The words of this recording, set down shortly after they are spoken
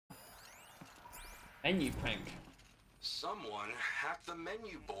Menu crank. Someone hacked the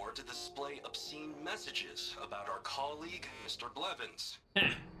menu board to display obscene messages about our colleague, Mr. Blevins.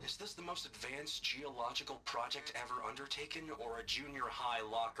 Is this the most advanced geological project ever undertaken, or a junior high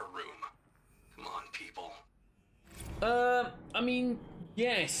locker room? Come on, people. I mean,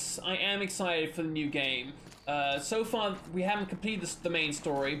 yes, I am excited for the new game. So far, we haven't completed the main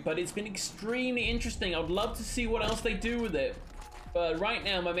story, but it's been extremely interesting. I'd love to see what else they do with it. But right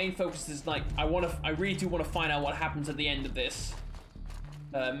now, my main focus is like, I really do want to find out what happens at the end of this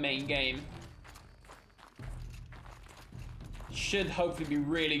main game. Should hopefully be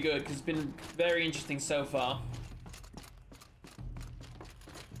really good because it's been very interesting so far.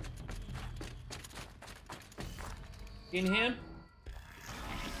 In here?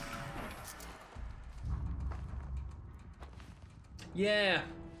 Yeah.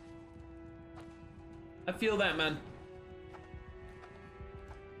 I feel that, man.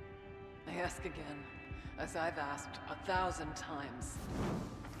 I ask again, as I've asked 1,000 times.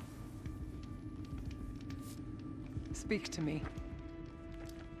 Speak to me.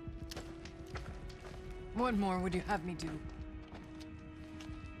 What more would you have me do?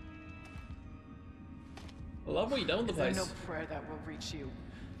 I love what you done with the Is there place. no prayer that will reach you?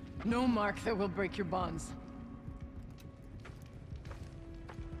 No mark that will break your bonds?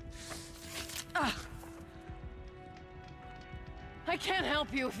 Ah! I can't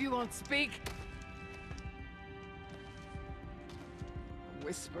help you if you won't speak. A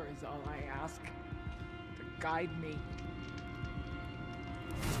whisper is all I ask. To guide me.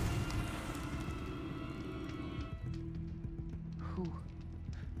 Who?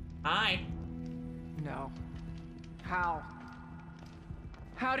 Hi. No. How?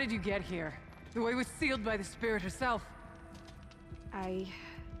 How did you get here? The way was sealed by the spirit herself. I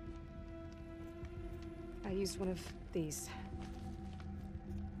used one of these.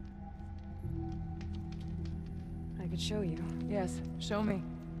 I could show you. Yes, show me.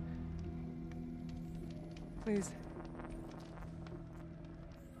 Please.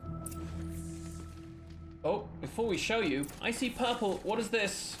 Oh, before we show you, I see purple. What is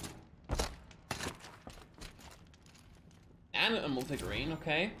this? Animal figurine,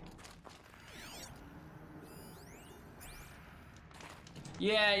 okay.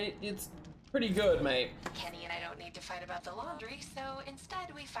 Yeah, it's pretty good, mate. Kenny and I don't need to fight about the laundry, so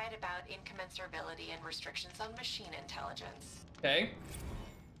instead we fight about incommensurability and restrictions on machine intelligence. Okay.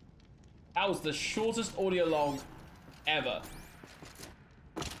 That was the shortest audio log ever.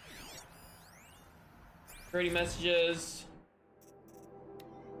 30 messages.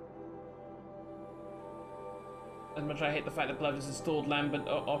 As much as I hate the fact that Blevins installed Lambent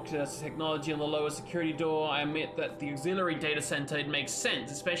Oculus technology on the lower security door, I admit that the auxiliary data center, it makes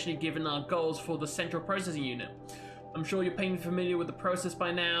sense, especially given our goals for the central processing unit. I'm sure you're painfully familiar with the process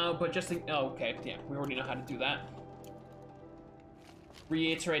by now, but just think, oh, okay, yeah, we already know how to do that.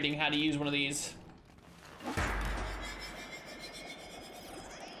 Reiterating how to use one of these.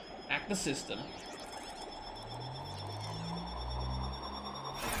 Hack the system.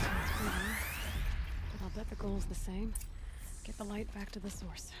 But I'll bet the goal's the same. Get the light back to the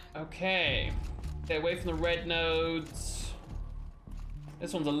source. Okay. Stay away from the red nodes.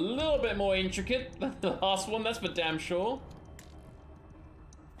 This one's a little bit more intricate than the last one, that's for damn sure.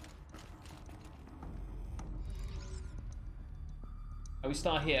 Oh, we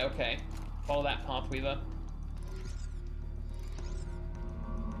start here, okay. Follow that path, Weaver.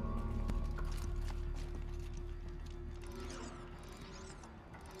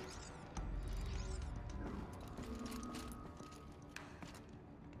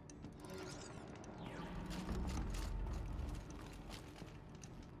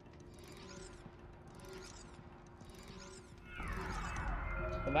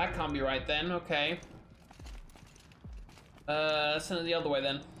 Well, that can't be right then, okay. Send it the other way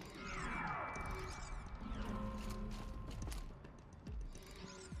then.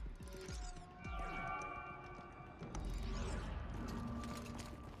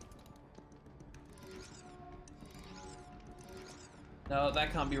 No,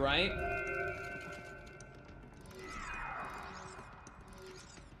 that can't be right.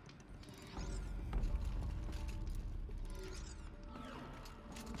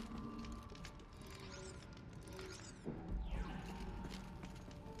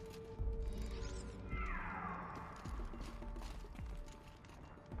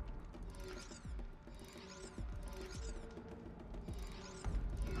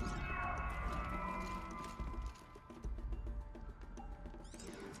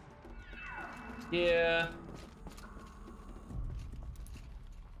 Yeah.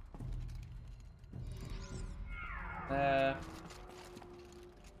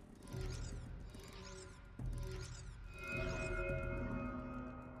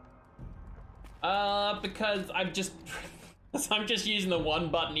 not because I'm just I'm just using the one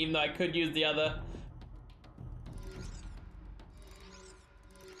button even though I could use the other.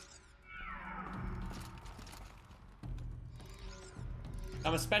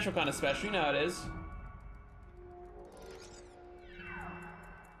 I'm a special kind of special, you know how it is.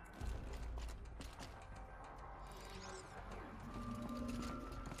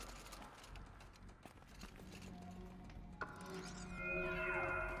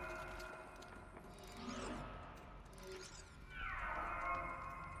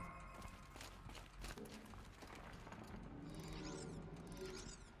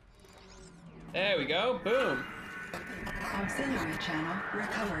 There we go, boom. Auxiliary channel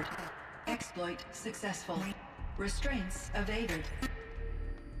recovered. Exploit successful. Restraints evaded.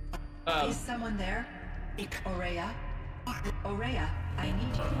 Is someone there? Ourea? Ourea, I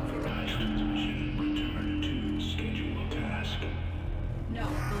need you. Transmission return to scheduled task. No,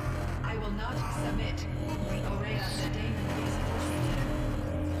 I will not submit. Ourea, the daemon is defeated.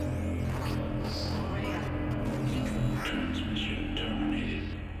 Ourea, Transmission terminated.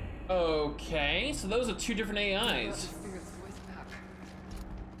 Okay, so those are two different AIs.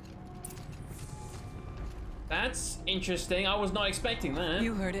 That's interesting. I was not expecting that.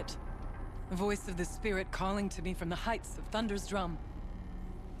 You heard it. The voice of the spirit calling to me from the heights of Thunder's Drum.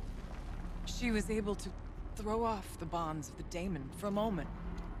 She was able to throw off the bonds of the daemon for a moment.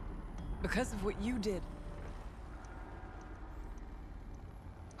 Because of what you did.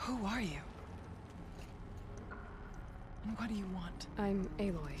 Who are you? And what do you want? I'm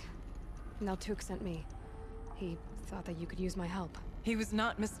Aloy. Naltuk sent me. He thought that you could use my help. He was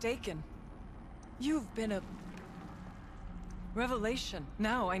not mistaken. You've been a revelation.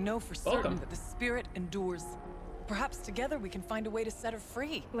 Now I know for certain Welcome. that the spirit endures. Perhaps together we can find a way to set her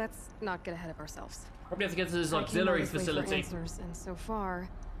free. Let's not get ahead of ourselves. Probably have to get to this I came auxiliary all this way for facility. answers, and so far,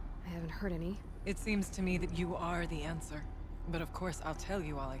 I haven't heard any. It seems to me that you are the answer. But of course, I'll tell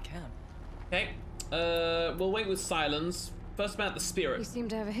you all I can. Okay, we'll wait with silence. First about the You spirit. seem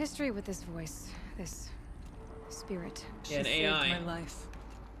to have a history with this voice. This spirit. She Yeah, an saved AI. my life.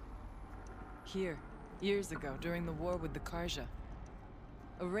 Here, years ago, during the war with the Karja.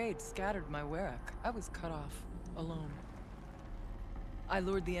 A raid scattered my Werak. I was cut off, alone. I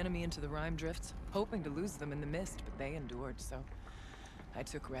lured the enemy into the Rime Drifts, hoping to lose them in the mist, but they endured, so I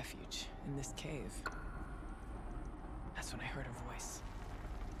took refuge in this cave. That's when I heard her voice.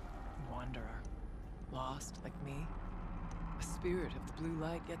 A wanderer. Lost, like me. A spirit of the blue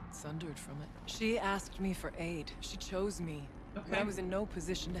light, yet sundered from it. She asked me for aid. She chose me. Okay. I was in no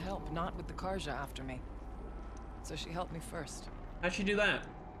position to help, not with the Karja after me. So she helped me first. How'd she do that?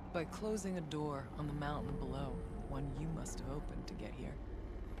 By closing a door on the mountain below, one you must have opened to get here.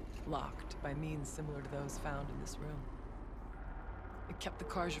 Locked by means similar to those found in this room. It kept the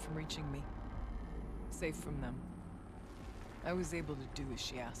Karja from reaching me. Safe from them. I was able to do as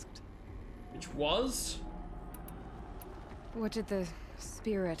she asked. Which was? What did the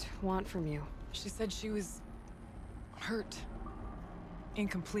spirit want from you? She said she was hurt.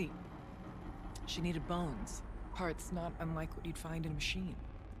 Incomplete. She needed bones. Parts not unlike what you'd find in a machine.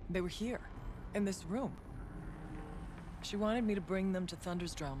 They were here, in this room. She wanted me to bring them to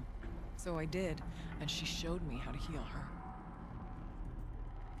Thunder's Drum. So I did, and she showed me how to heal her.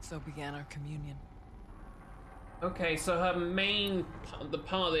 So began our communion. Okay, so her main, the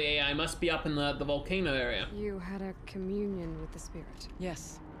part of the AI must be up in the volcano area. You had a communion with the spirit.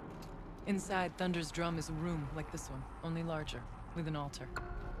 Yes. Inside Thunder's Drum is a room like this one, only larger, with an altar.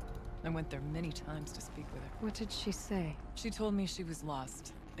 I went there many times to speak with her. What did she say? She told me she was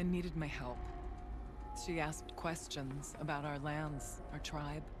lost and needed my help. She asked questions about our lands, our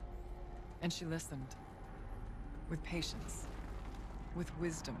tribe, and she listened. With patience. With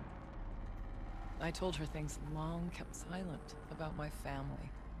wisdom. I told her things long kept silent about my family,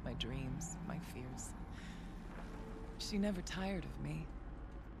 my dreams, my fears. She never tired of me.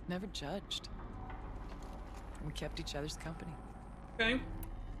 Never judged. We kept each other's company. Okay.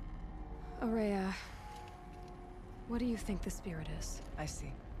 Ourea, what do you think the spirit is? I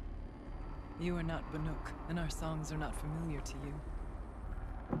see. You are not Banuk, and our songs are not familiar to you.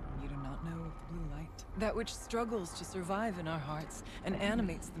 You do not know of the blue light. That which struggles to survive in our hearts and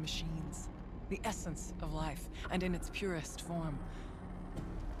animates the machines. The essence of life, and in its purest form.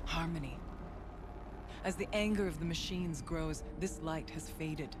 Harmony. As the anger of the machines grows, this light has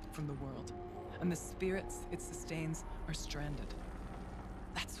faded from the world. And the spirits it sustains are stranded.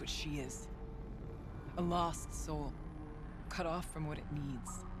 That's what she is. A lost soul. Cut off from what it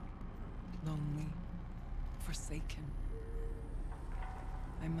needs. Lonely. Forsaken.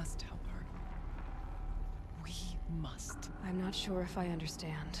 I must help her. We must. I'm not sure if I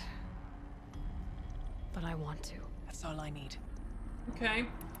understand. but I want to. That's all I need. Okay.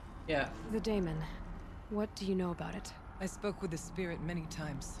 Yeah. The daemon. What do you know about it? I spoke with the spirit many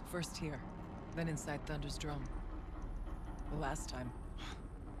times. First here, then inside Thunder's drum. The last time,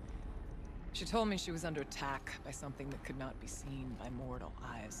 she told me she was under attack by something that could not be seen by mortal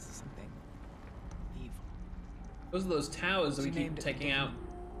eyes. Something evil. Those are those towers that we She keep named it taking the out. Daemon,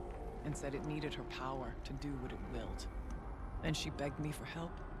 and said it needed her power to do what it willed. And she begged me for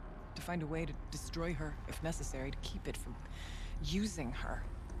help, to find a way to destroy her, if necessary, to keep it from using her.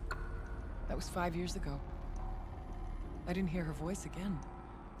 That was 5 years ago. I didn't hear her voice again.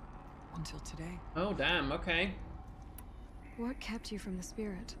 Until today. Oh, damn, okay. What kept you from the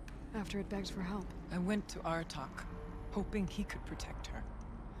spirit after it begged for help? I went to Aratak, hoping he could protect her.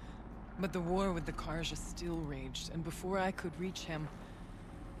 But the war with the Karja still raged, and before I could reach him,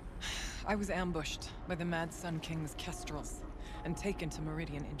 I was ambushed by the Mad Sun King's Kestrels and taken to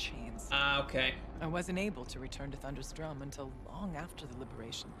Meridian in chains. Ah, okay. I wasn't able to return to Thunder's Drum until long after the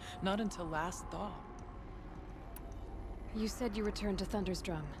liberation, not until last thaw. You said you returned to Thunder's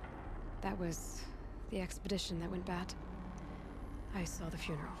Drum. That was the expedition that went bad. I saw the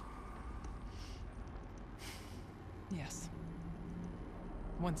funeral. Yes.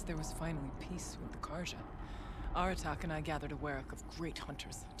 Once there was finally peace with the Karja, Aratak and I gathered a Werak of great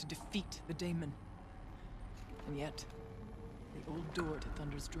hunters to defeat the Daemon. And yet, the old door to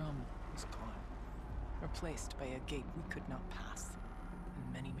Thunder's Drum was gone, replaced by a gate we could not pass,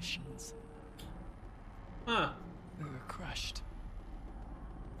 and many machines. Huh. We were crushed.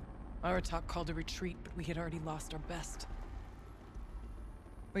 Aratak called a retreat, but we had already lost our best.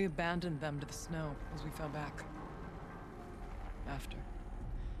 We abandoned them to the snow as we fell back. After,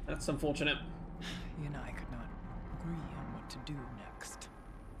 That's unfortunate. he and I could not agree on what to do next.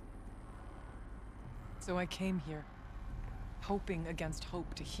 So I came here, hoping against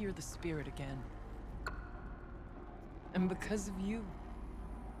hope to hear the spirit again. And because of you,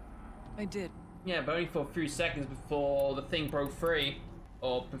 I did. Yeah, but only for a few seconds before the thing broke free.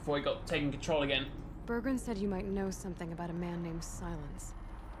 Or before he got taken control again. Bergren said you might know something about a man named Silence.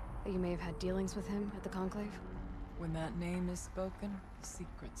 That you may have had dealings with him at the Conclave? When that name is spoken,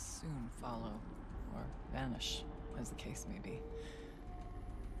 secrets soon follow, or vanish, as the case may be.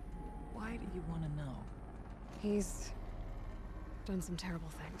 Why do you want to know? He's done some terrible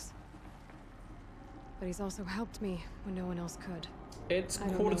things. But he's also helped me when no one else could. It's I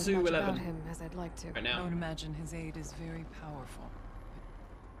don't quarter know as to much 11 about him as I'd like to. right I now. would imagine his aid is very powerful,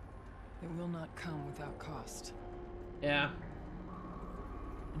 but it will not come without cost. Yeah.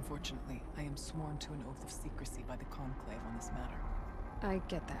 Unfortunately, I am sworn to an oath of secrecy by the Conclave on this matter. I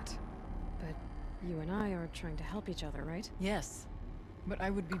get that. But you and I are trying to help each other, right? Yes, but I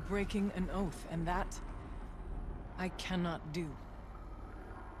would be breaking an oath, and that I cannot do.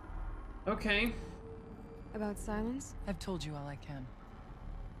 Okay. About Silence? I've told you all I can.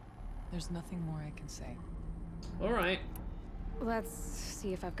 There's nothing more I can say. Alright. Let's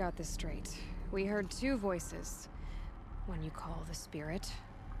see if I've got this straight. We heard two voices. One you call the Spirit,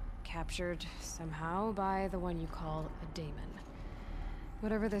 captured somehow by the one you call a daemon.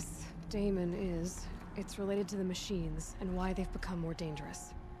 Whatever this daemon is, it's related to the machines and why they've become more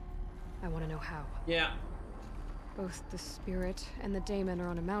dangerous. I want to know how. Yeah. Both the Spirit and the daemon are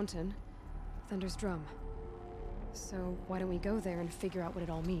on a mountain, Thunder's Drum. So why don't we go there and figure out what it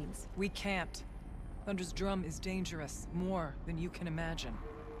all means? We can't. Thunder's Drum is dangerous, more than you can imagine.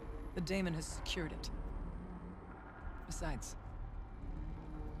 The daemon has secured it. Besides,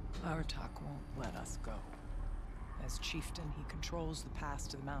 Aratak won't let us go. As chieftain, he controls the pass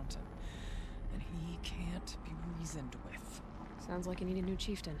to the mountain, and he can't be reasoned with. Sounds like you need a new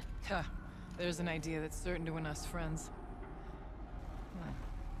chieftain. Ha! There's an idea that's certain to win us friends. Well,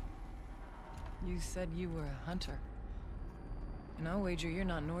 you said you were a hunter. And I'll wager you're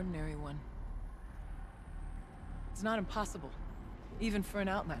not an ordinary one. It's not impossible, even for an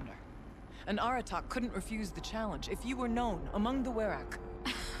outlander. And Aratak couldn't refuse the challenge if you were known among the Werak.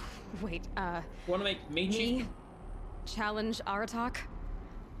 Wait, Wanna make me me? chief? Challenge Aratak?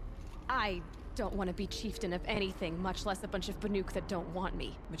 I don't want to be chieftain of anything, much less a bunch of Banuk that don't want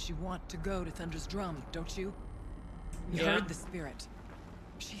me. But you want to go to Thunder's Drum, don't you? You Yeah. heard the spirit.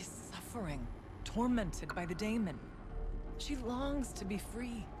 She is suffering, tormented by the daemon. She longs to be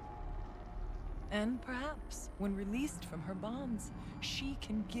free. And perhaps, when released from her bonds, she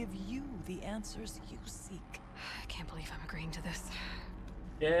can give you the answers you seek. I can't believe I'm agreeing to this.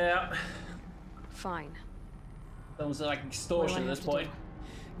 Yeah. Fine. Sounds like extortion at What do I this have to point.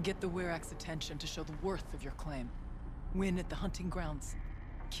 Get the Werak's attention to show the worth of your claim. Win at the hunting grounds.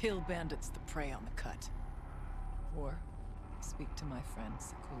 Kill bandits that prey on the cut. Or speak to my friend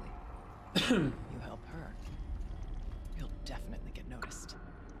Sekuli. You help her, you'll definitely get noticed.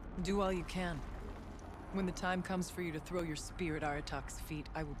 Do all you can. When the time comes for you to throw your spear at Aratak's feet,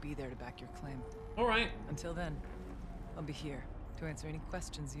 I will be there to back your claim. All right. Until then, I'll be here to answer any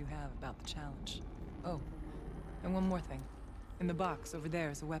questions you have about the challenge. Oh, and one more thing. In the box over there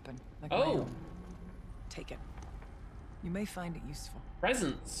is a weapon, like my own. Take it. You may find it useful.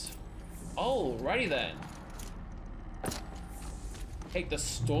 Presents. Alrighty then. Take the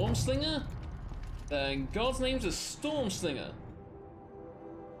Stormslinger? In God's name's a Stormslinger.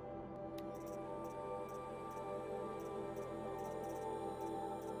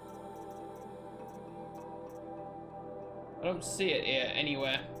 I don't see it here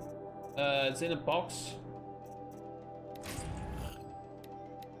anywhere. It's in a box.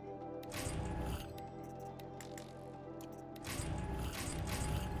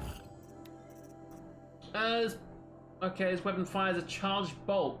 Okay, this weapon fires a charged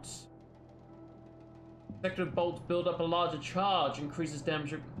bolt. Effective bolts build up a larger charge, increases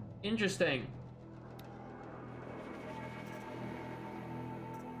damage. Interesting.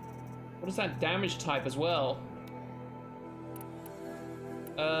 What is that damage type as well?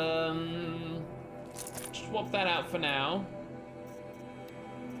 Swap that out for now.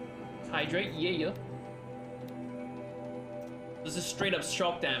 Hydrate, yeah. This is straight up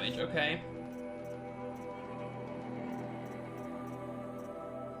shock damage, okay.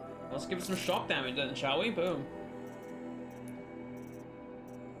 Let's give it some shock damage then, shall we? Boom.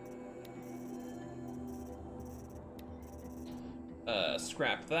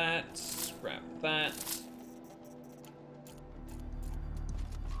 Scrap that. Scrap that.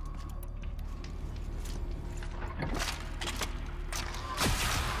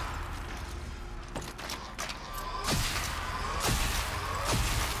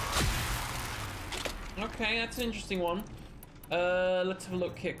 Okay, that's an interesting one. Let's have a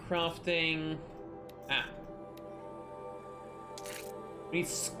look here. Crafting. We need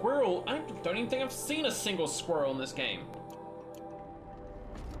squirrel. I don't even think I've seen a single squirrel in this game.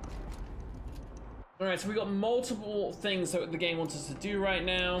 Alright, so we got multiple things that the game wants us to do right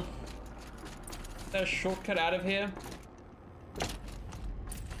now. Is there a shortcut out of here?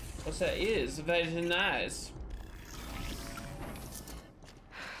 What's that is? Evasion nice.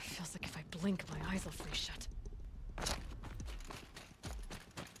 Feels like if I blink, my eyes will freeze shut.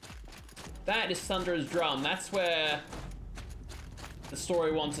 That is Thunder's Drum. That's where the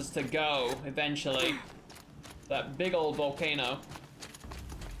story wants us to go eventually. That big old volcano.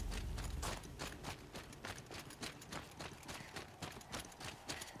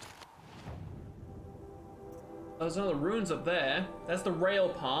 There's another runes up there. That's the rail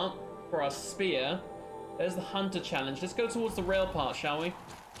part for our spear. There's the hunter challenge. Let's go towards the rail part, shall we?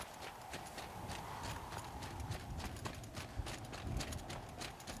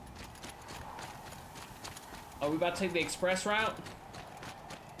 Are we about to take the express route?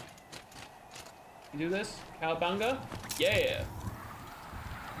 You do this? Cowabunga? Yeah!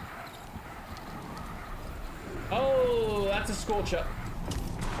 Oh, that's a Scorcher.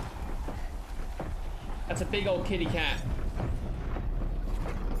 That's a big old kitty cat.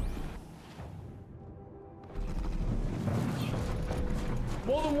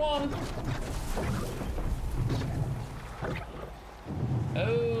 More than one!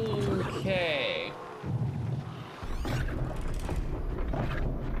 Okay.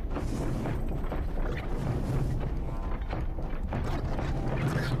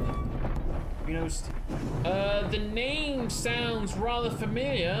 You know, the name sounds rather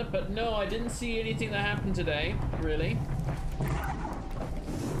familiar, but no, I didn't see anything that happened today, really.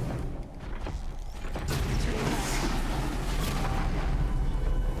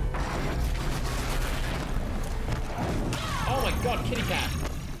 Oh my god, kitty cat.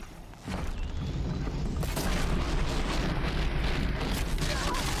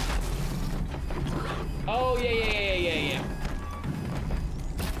 Oh, yeah.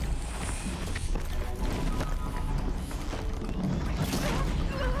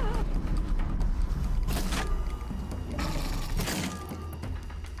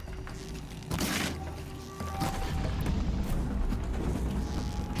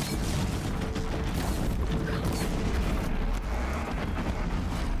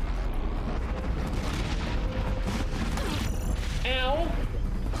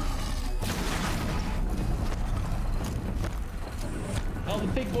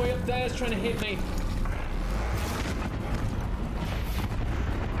 Big boy up there is trying to hit me.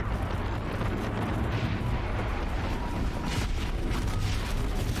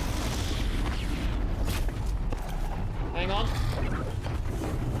 Hang on.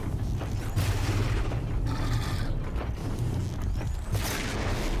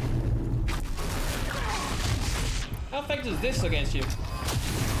 effective is this against you?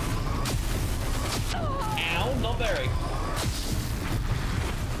 Ow, not very.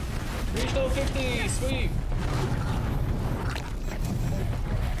 Reach level 50, sweet.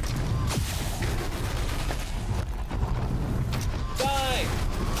 Die!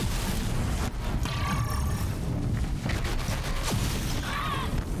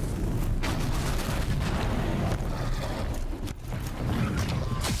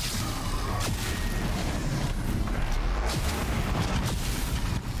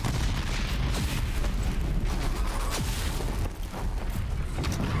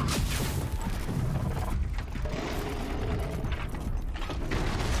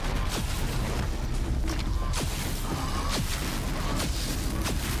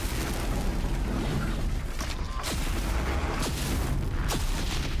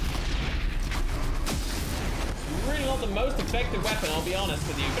 The most effective weapon, I'll be honest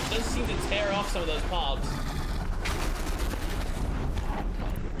with you, but it does seem to tear off some of those parts.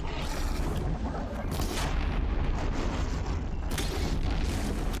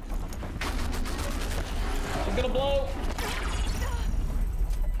 I'm gonna blow.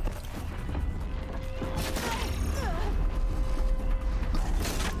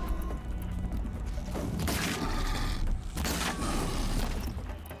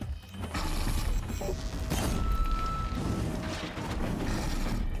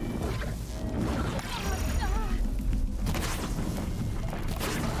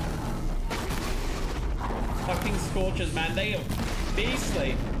 Fucking Scorchers, man, they are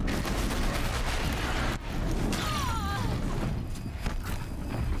beastly.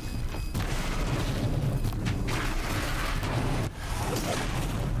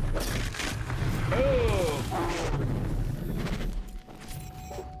 Oh.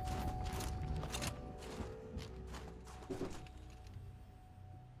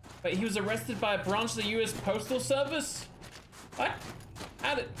 But he was arrested by a branch of the US Postal Service? What?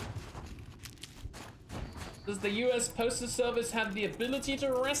 How did... Does the US Postal Service have the ability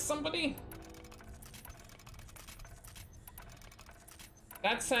to arrest somebody?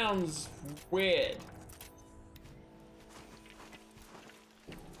 That sounds weird.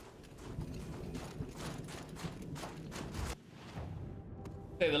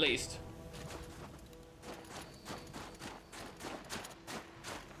 To say the least.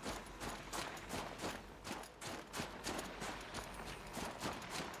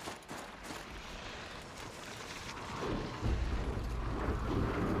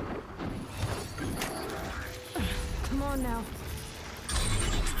 Come on now.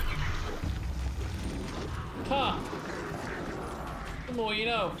 Huh. The more you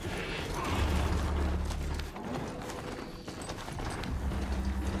know.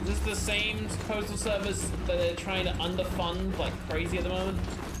 Is this the same postal service that they're trying to underfund like crazy at the moment?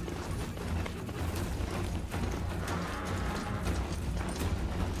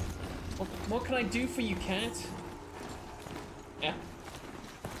 What can I do for you, cat? Yeah.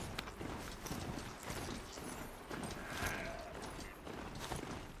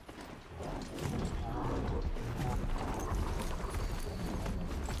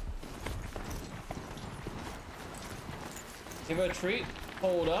 Give her a treat.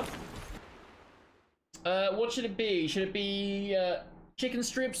 Hold up. What should it be? Should it be chicken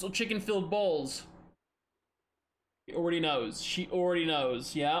strips or chicken-filled balls? She already knows. She already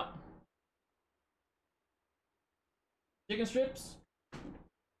knows. Yeah. Chicken strips.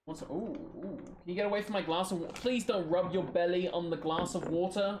 What's? Ooh, ooh. Can you get away from my glass of water? Please don't rub your belly on the glass of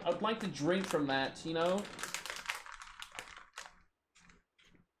water. I'd like to drink from that. You know.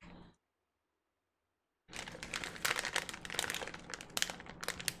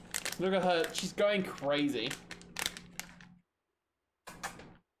 Look at her, she's going crazy.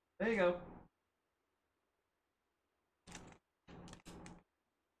 There you go.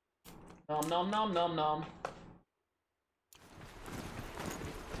 Nom nom nom nom nom.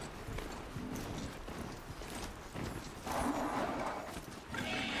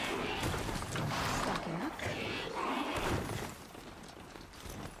 Stocking up.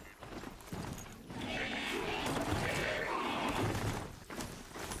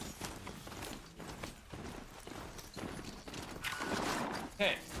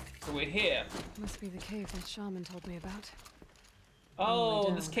 Okay, so we're here. Must be the cave that shaman told me about. Oh,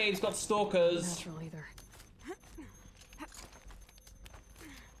 down. this cave's got stalkers. Natural either.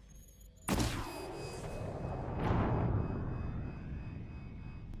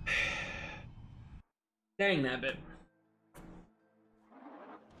 Dang that bit.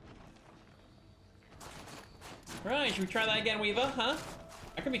 Right, should we try that again, Weaver, huh?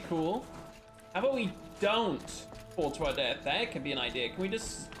 That could be cool. How about we don't fall to our death? That could be an idea. Can we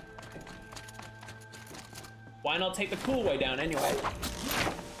just... Why not take the cool way down anyway?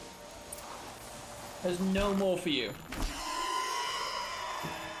 There's no more for you.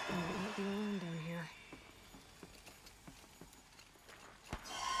 I might be alone down here.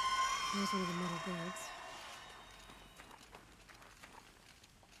 There's one of the metal bags.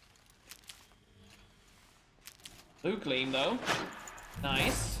 Blue gleam though.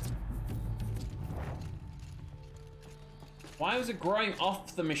 Nice. Why was it growing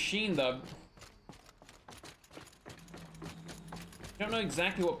off the machine though? I don't know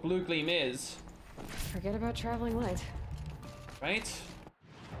exactly what blue gleam is. Forget about traveling light. Right?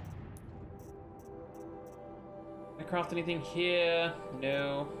 Can I craft anything here?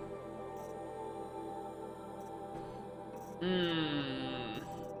 No.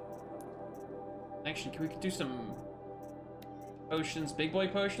 Actually, can we do some potions? Big boy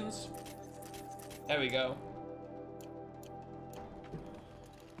potions? There we go.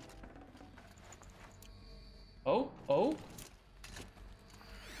 Oh, oh.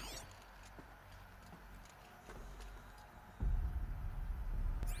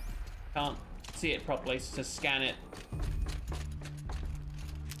 Can't see it properly, so just scan it.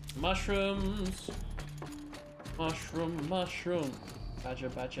 Mushrooms. Mushroom, mushroom. Badger,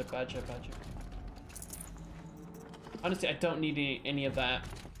 badger, badger, badger. Honestly, I don't need any of that.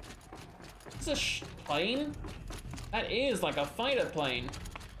 Is this a plane? That is like a fighter plane.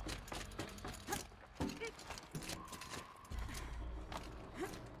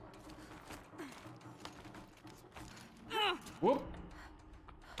 Whoop.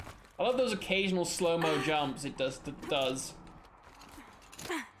 I love those occasional slow-mo jumps it does.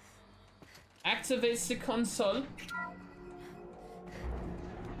 Activates the console.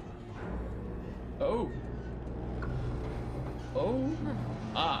 Oh. Oh.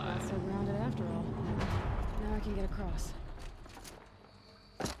 Ah. Not so grounded after all. Now I can get across.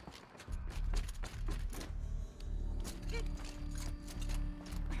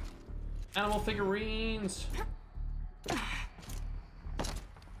 Animal figurines.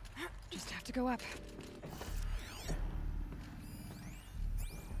 Just have to go up.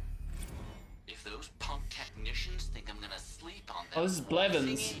 If those punk technicians think I'm gonna sleep on them, Oh, this is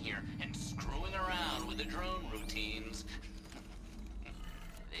Blevins. waltzing in here and screwing around with the drone routines,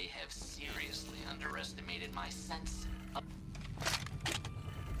 they have seriously underestimated my sense of...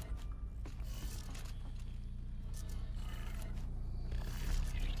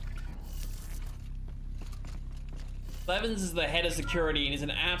 Blevins is the head of security and is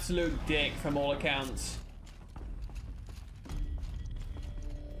an absolute dick from all accounts.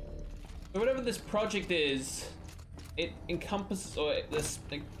 So whatever this project is, it encompasses, or this,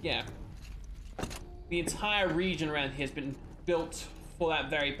 yeah. The entire region around here has been built for that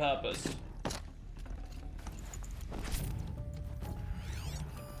very purpose.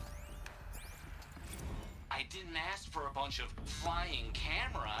 I didn't ask for a bunch of flying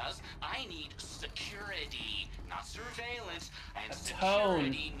cameras. I need security, not surveillance. And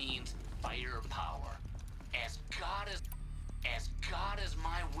security means firepower. As God is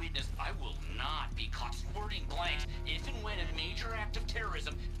my witness, I will not be caught squirting blanks if and when a major act of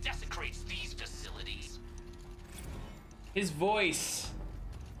terrorism desecrates these facilities. His voice.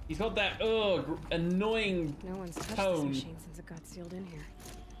 He's got that annoying No one's touched tone. this machine since it got sealed in here.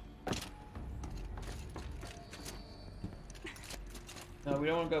 No, we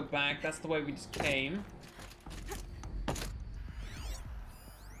don't want to go back. That's the way we just came.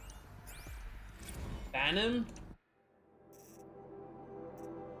 Ban him?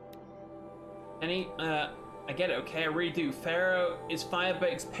 I get it, okay? I really do. Pharaoh is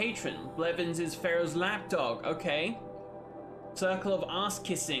Firebake's patron. Blevins is Pharaoh's lapdog, okay? Circle of ass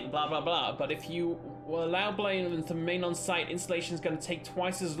kissing, blah blah blah. But if you will allow Blevins to remain on site, installation is going to take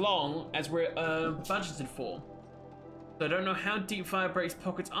twice as long as we're budgeted for. So I don't know how deep Firebake's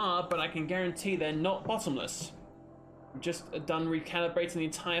pockets are, but I can guarantee they're not bottomless. We've just done recalibrating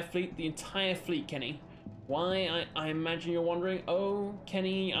the entire fleet, Kenny. Why? I imagine you're wondering. Oh,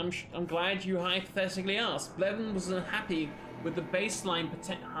 Kenny, I'm glad you hypothetically asked. Blevin was unhappy with the baseline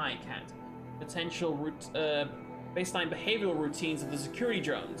baseline behavioral routines of the security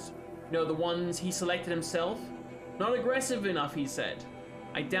drones. You know, the ones he selected himself? Not aggressive enough, he said.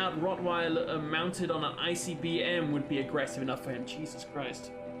 I doubt Rottweiler mounted on an ICBM would be aggressive enough for him. Jesus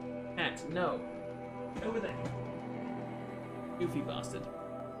Christ. Cat, no. Over there. Goofy bastard.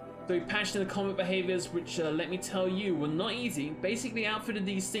 So he patched in the combat behaviors, which, let me tell you, were not easy. Basically outfitted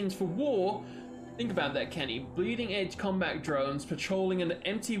these things for war. Think about that, Kenny. Bleeding edge combat drones patrolling an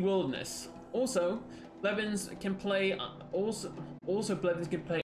empty wilderness. Also, Blevins can play. Also, Blevins can play